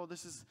said,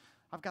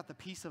 I've got the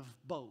peace of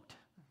boat.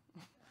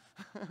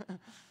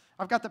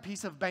 I've got the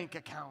peace of bank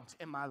account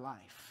in my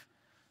life.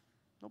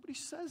 Nobody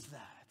says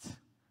that.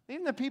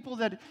 Even the people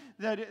that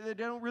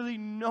don't really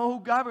know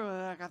God,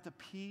 I got the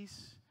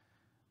peace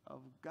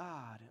of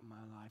God in my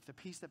life. The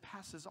peace that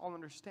passes all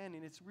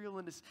understanding. It's real,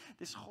 and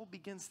this hope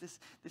begins this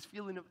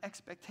feeling of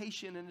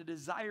expectation and a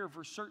desire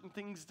for certain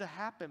things to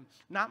happen.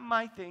 Not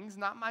my things,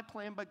 not my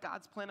plan, but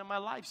God's plan in my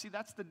life. See,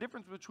 that's the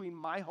difference between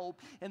my hope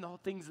and the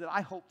things that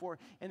I hope for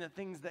and the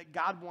things that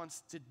God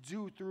wants to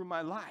do through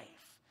my life.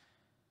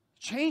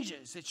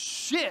 Changes, it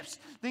shifts,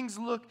 things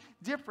look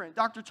different.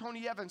 Dr.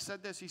 Tony Evans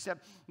said this. He said,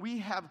 we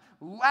have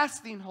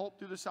lasting hope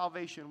through the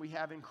salvation we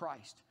have in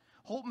Christ.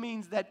 Hope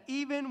means that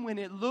even when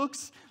it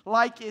looks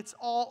like it's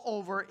all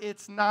over,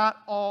 it's not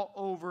all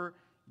over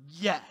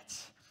yet.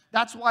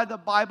 That's why the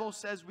Bible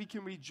says we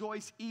can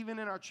rejoice even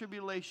in our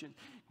tribulation.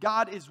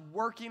 God is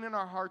working in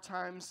our hard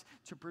times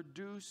to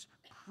produce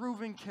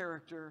proven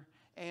character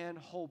and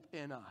hope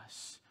in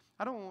us.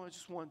 I don't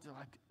just want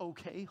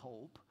okay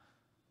hope.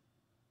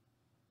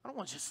 I don't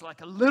want just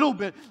a little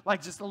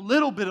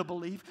bit of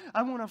belief.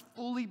 I want to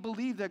fully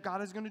believe that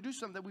God is going to do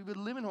something, that we would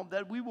live in hope,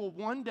 that we will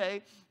one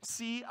day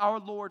see our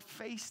Lord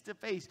face to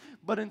face.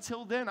 But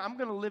until then, I'm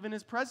going to live in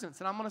his presence,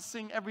 and I'm going to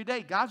sing every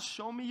day, God,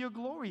 show me your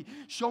glory.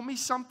 Show me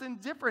something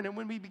different. And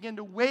when we begin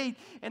to wait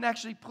and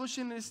actually push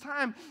in this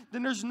time,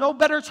 then there's no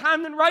better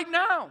time than right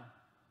now.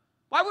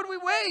 Why would we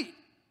wait?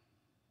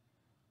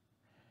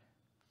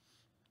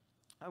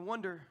 I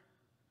wonder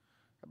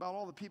about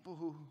all the people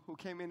who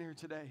came in here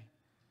today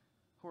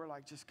who are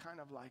like, just kind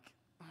of like,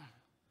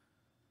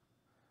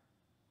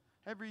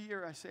 every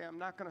year I say, I'm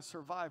not going to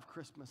survive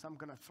Christmas, I'm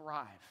going to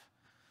thrive.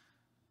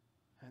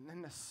 And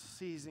then the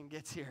season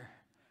gets here,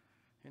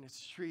 and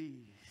it's trees,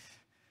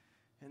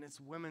 and it's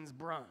women's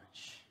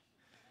brunch,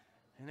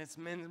 and it's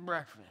men's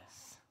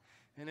breakfast,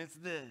 and it's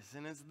this,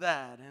 and it's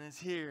that, and it's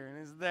here, and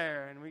it's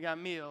there, and we got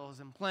meals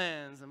and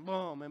plans, and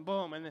boom,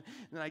 and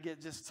then I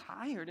get just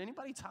tired.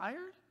 Anybody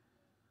tired?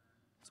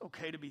 It's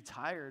okay to be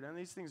tired, and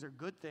these things are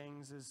good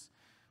things. As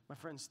my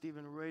friend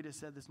Stephen Rueda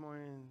said this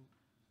morning,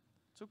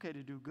 it's okay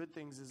to do good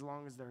things as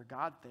long as they're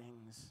God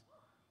things.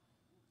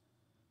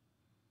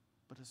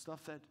 But the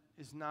stuff that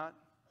is not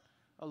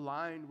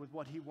aligned with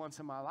what he wants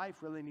in my life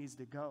really needs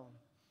to go.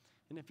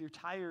 And if you're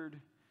tired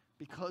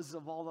because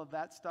of all of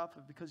that stuff,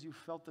 or because you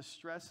felt the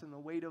stress and the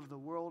weight of the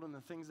world and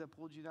the things that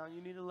pulled you down,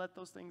 you need to let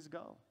those things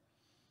go.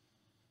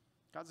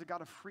 God's a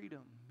God of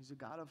freedom. He's a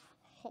God of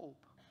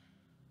hope.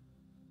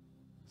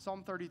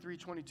 Psalm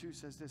 33:22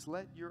 says this,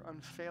 let your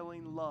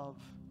unfailing love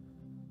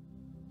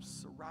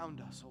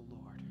surround us, O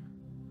Lord,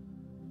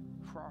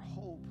 for our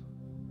hope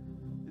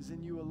is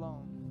in you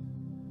alone.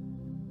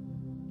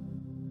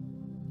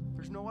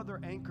 There's no other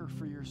anchor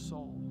for your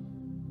soul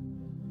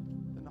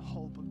than the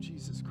hope of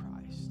Jesus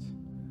Christ.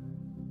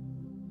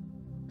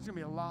 There's going to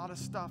be a lot of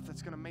stuff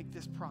that's going to make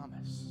this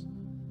promise.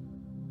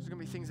 There's going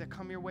to be things that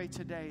come your way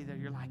today that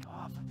you're like,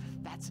 oh,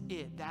 that's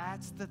it.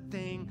 That's the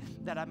thing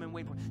that I've been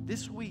waiting for.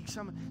 This week,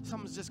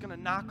 someone's just going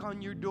to knock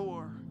on your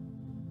door.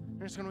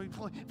 And it's going to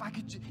be, if I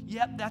could,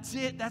 yep, that's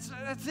it. That's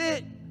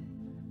it.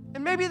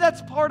 And maybe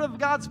that's part of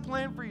God's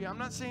plan for you. I'm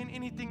not saying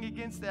anything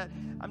against that.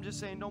 I'm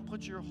just saying don't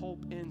put your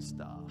hope in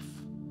stuff.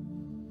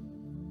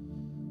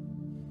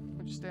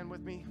 Would you stand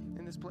with me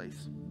in this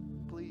place,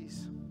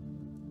 please?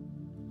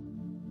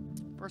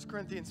 1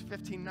 Corinthians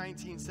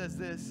 15:19 says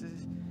this.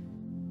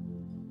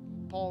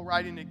 Paul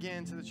writing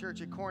again to the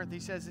church at Corinth, he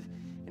says,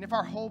 and if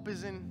our hope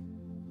is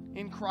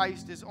in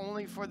Christ is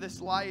only for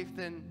this life,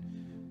 then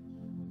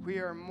we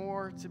are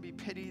more to be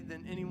pitied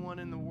than anyone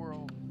in the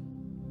world.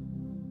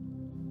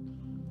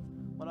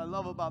 What I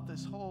love about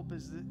this hope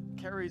is it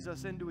carries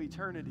us into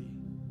eternity.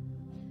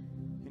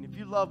 And if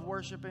you love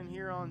worshiping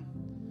here on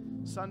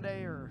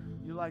Sunday, or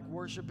you like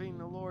worshiping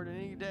the Lord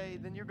any day,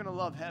 then you're going to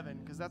love heaven,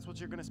 because that's what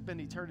you're going to spend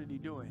eternity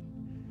doing.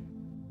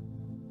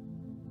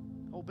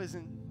 Hope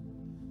isn't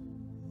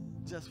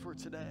just for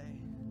today.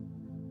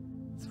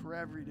 It's for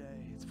every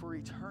day. It's for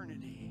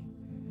eternity.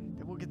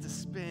 That we'll get to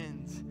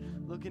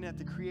spend looking at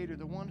the Creator,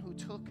 the one who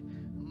took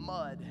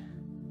mud,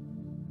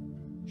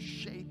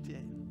 shaped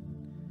it,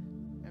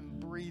 and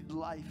breathed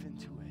life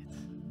into it.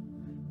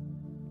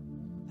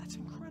 That's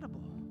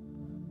incredible.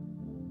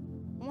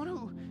 The one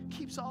who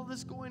keeps all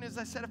this going, as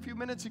I said a few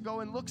minutes ago,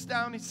 and looks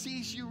down and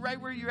sees you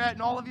right where you're at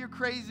and all of your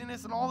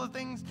craziness and all the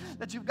things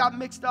that you've got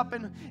mixed up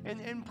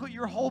and put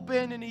your hope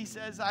in, and he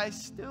says, I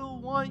still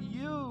want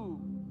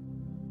you.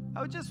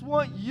 I just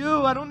want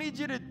you. I don't need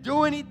you to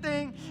do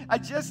anything. I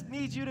just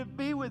need you to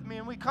be with me.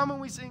 And we come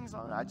and we sing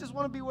songs. I just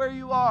want to be where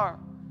you are.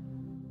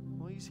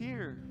 Well, he's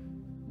here.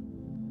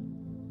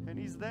 And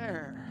he's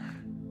there.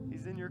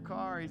 He's in your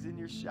car. He's in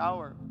your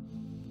shower.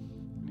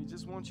 And he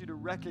just wants you to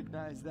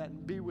recognize that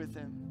and be with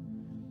him.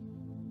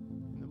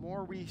 And the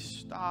more we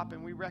stop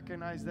and we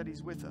recognize that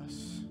he's with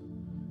us,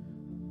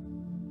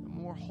 the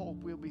more hope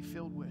we'll be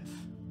filled with.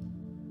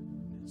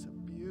 It's a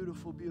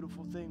beautiful,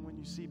 beautiful thing when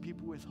you see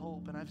people with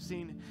hope. And I've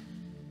seen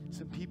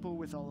some people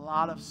with a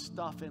lot of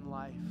stuff in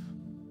life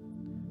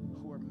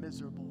who are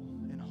miserable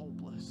and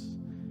hopeless.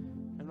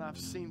 And I've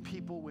seen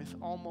people with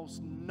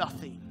almost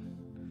nothing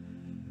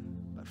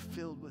but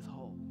filled with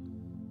hope.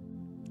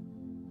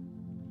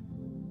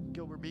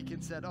 Gilbert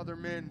Beacon said, other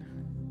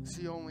men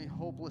see only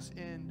hopeless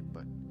end,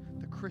 but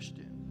the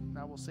Christian, and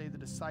I will say the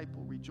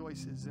disciple,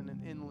 rejoices in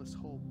an endless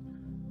hope.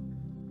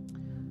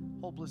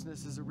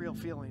 Hopelessness is a real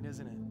feeling,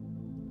 isn't it?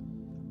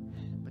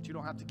 But you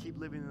don't have to keep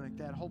living like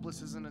that.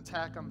 Hopeless is an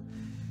attack on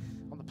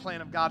the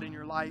plan of God in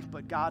your life,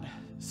 but God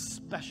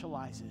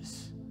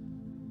specializes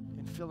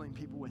in filling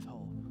people with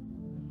hope.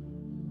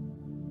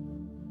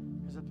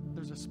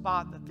 There's a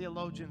spot that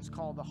theologians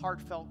call the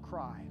heartfelt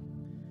cry.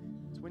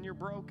 It's when you're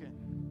broken.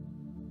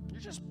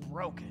 You're just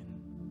broken.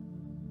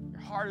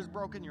 Your heart is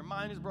broken. Your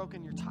mind is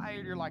broken. You're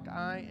tired. You're like,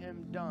 I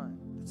am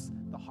done. It's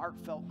the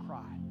heartfelt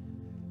cry.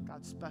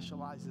 God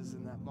specializes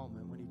in that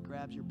moment when he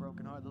grabs your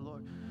broken heart.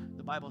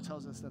 The Bible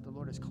tells us that the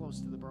Lord is close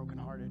to the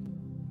brokenhearted.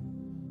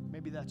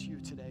 Maybe that's you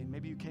today.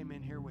 Maybe you came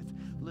in here with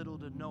little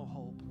to no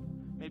hope.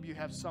 Maybe you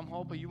have some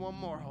hope, but you want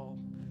more hope.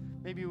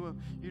 Maybe you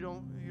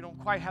don't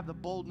quite have the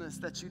boldness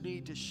that you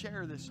need to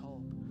share this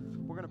hope.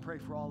 We're going to pray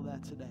for all of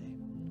that today.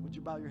 Would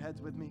you bow your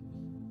heads with me?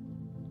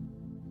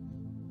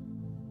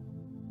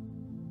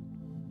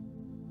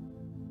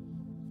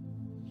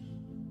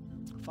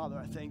 Father,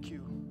 I thank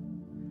you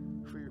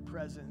for your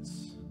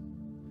presence.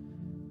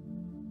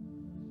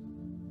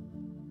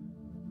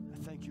 I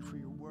thank you for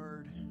your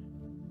word.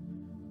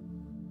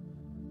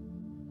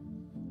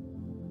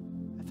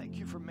 I thank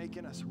you for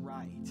making us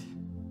right.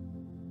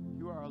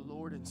 You are our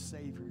Lord and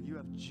Savior. You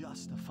have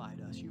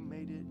justified us. You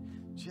made it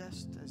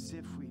just as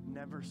if we'd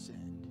never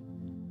sinned.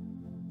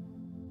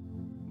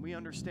 We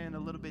understand a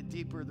little bit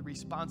deeper the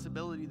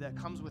responsibility that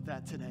comes with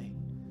that today.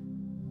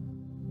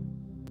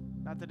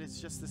 Not that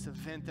it's just this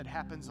event that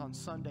happens on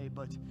Sunday,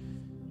 but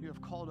you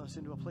have called us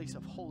into a place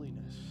of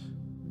holiness,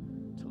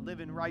 to live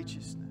in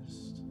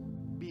righteousness,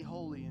 be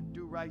holy and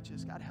do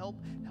righteous. God,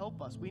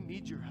 help us. We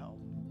need your help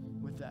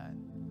with that.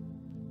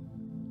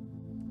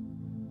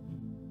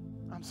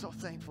 I'm so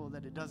thankful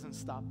that it doesn't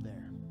stop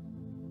there.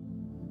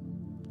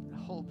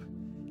 Hope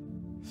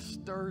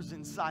stirs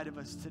inside of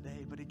us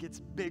today, but it gets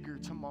bigger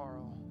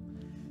tomorrow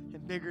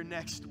and bigger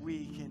next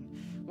week.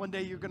 And one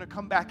day you're going to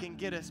come back and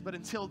get us. But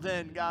until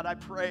then, God, I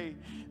pray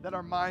that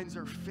our minds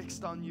are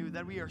fixed on you,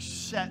 that we are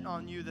set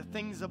on you, the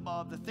things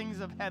above, the things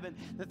of heaven,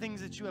 the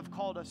things that you have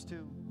called us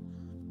to.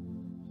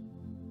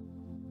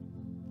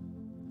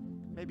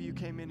 Maybe you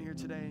came in here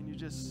today and you're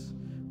just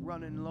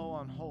running low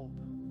on hope.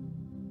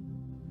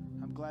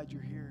 I'm glad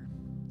you're here.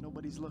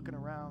 Nobody's looking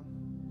around.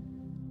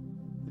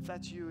 If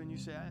that's you and you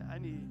say, I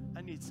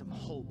need some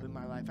hope in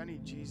my life, I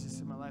need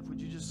Jesus in my life,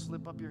 would you just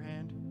slip up your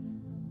hand?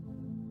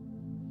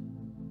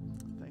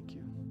 Thank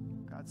you.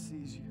 God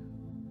sees you.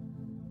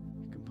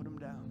 You can put them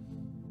down.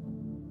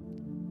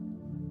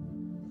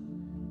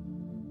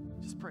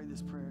 Just pray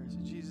this prayer. Say,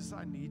 Jesus,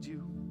 I need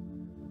you.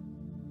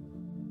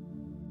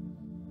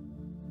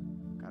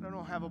 God, I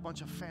don't have a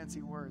bunch of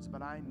fancy words,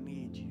 but I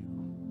need you.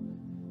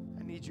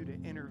 I need you to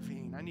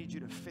intervene. I need you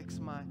to fix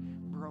my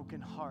broken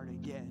heart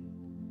again.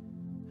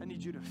 I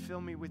need you to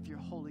fill me with your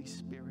Holy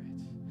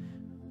Spirit.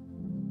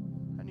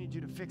 I need you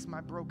to fix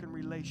my broken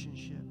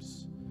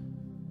relationships.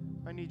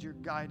 I need your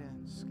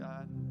guidance,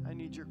 God. I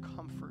need your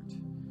comfort.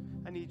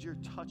 I need your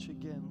touch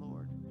again,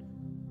 Lord.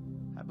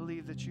 I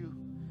believe that you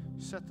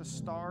set the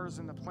stars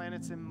and the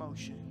planets in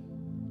motion.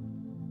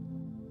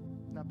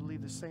 And I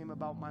believe the same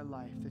about my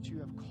life, that you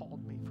have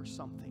called me for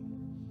something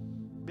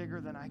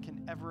bigger than I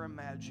can ever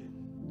imagine.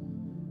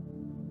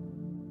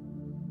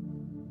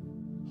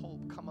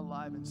 Hope come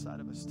alive inside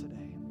of us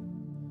today.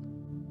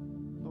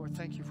 Lord,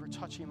 thank you for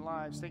touching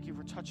lives. Thank you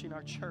for touching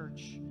our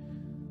church.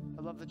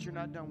 I love that you're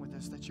not done with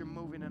us, that you're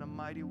moving in a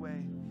mighty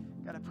way.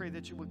 God, I pray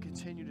that you would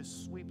continue to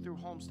sweep through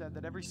Homestead,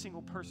 that every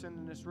single person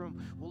in this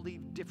room will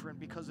leave different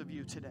because of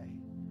you today,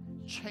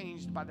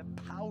 changed by the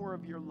power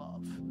of your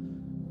love.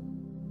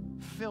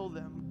 Fill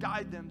them,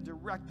 guide them,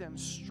 direct them,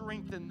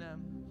 strengthen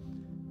them,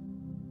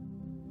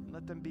 and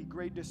let them be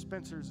great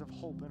dispensers of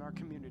hope in our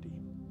community.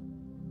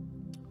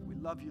 We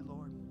love you,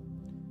 Lord.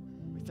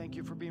 We thank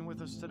you for being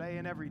with us today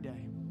and every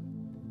day.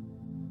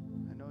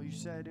 You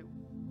said it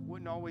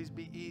wouldn't always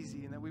be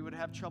easy and that we would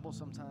have trouble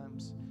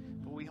sometimes,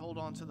 but we hold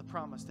on to the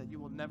promise that you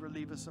will never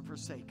leave us or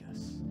forsake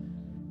us.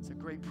 It's a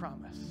great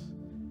promise.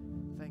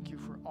 Thank you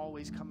for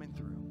always coming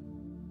through.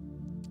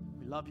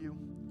 We love you.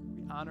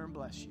 We honor and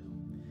bless you.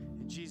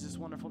 In Jesus'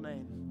 wonderful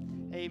name,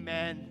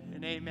 amen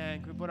and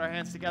amen. Can we put our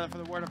hands together for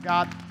the word of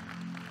God?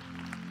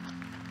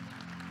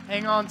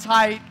 Hang on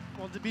tight.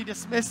 We'll be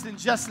dismissed in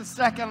just a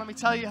second. Let me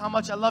tell you how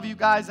much I love you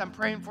guys. I'm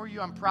praying for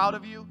you. I'm proud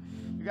of you.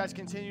 You guys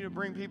continue to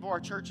bring people. Our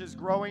church is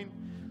growing.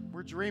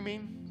 We're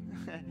dreaming.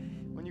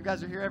 When you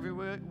guys are here every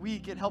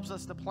week, it helps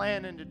us to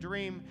plan and to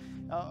dream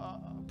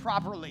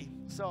properly.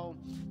 So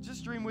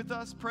just dream with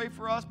us. Pray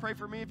for us. Pray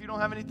for me. If you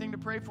don't have anything to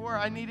pray for,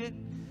 I need it.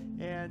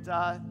 And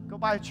go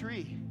buy a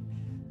tree.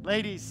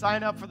 Ladies,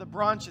 sign up for the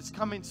brunch. It's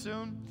coming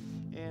soon.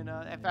 And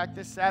in fact,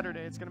 this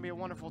Saturday, it's going to be a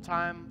wonderful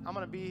time. I'm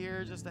going to be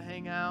here just to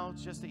hang out,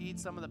 just to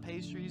eat some of the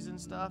pastries and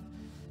stuff.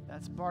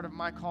 That's part of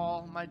my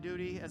call, my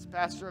duty as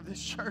pastor of this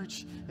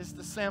church is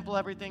to sample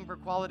everything for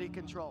quality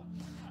control.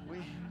 We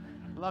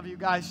love you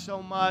guys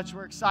so much.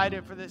 We're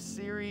excited for this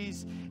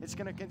series. It's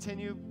going to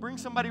continue. Bring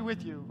somebody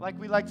with you. Like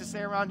we like to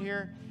say around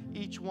here,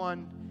 each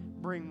one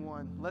bring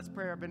one. Let's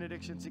pray our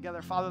benediction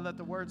together. Father, let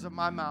the words of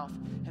my mouth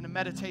and the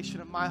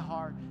meditation of my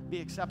heart be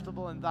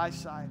acceptable in thy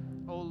sight.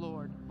 Oh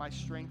Lord, my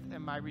strength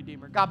and my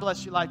Redeemer. God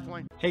bless you, Life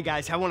Point. Hey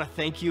guys, I want to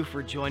thank you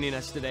for joining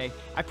us today.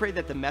 I pray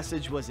that the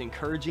message was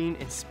encouraging,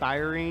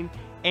 inspiring,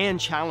 and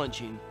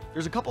challenging.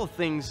 There's a couple of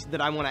things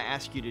that I want to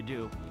ask you to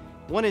do.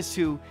 One is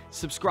to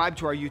subscribe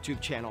to our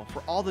YouTube channel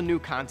for all the new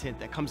content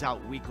that comes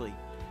out weekly.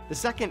 The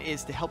second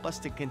is to help us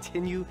to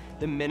continue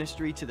the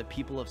ministry to the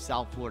people of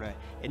South Florida,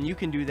 and you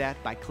can do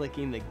that by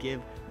clicking the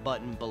Give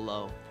button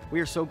below. We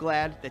are so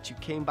glad that you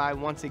came by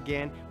once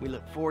again. We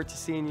look forward to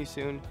seeing you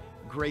soon.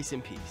 Grace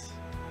and peace.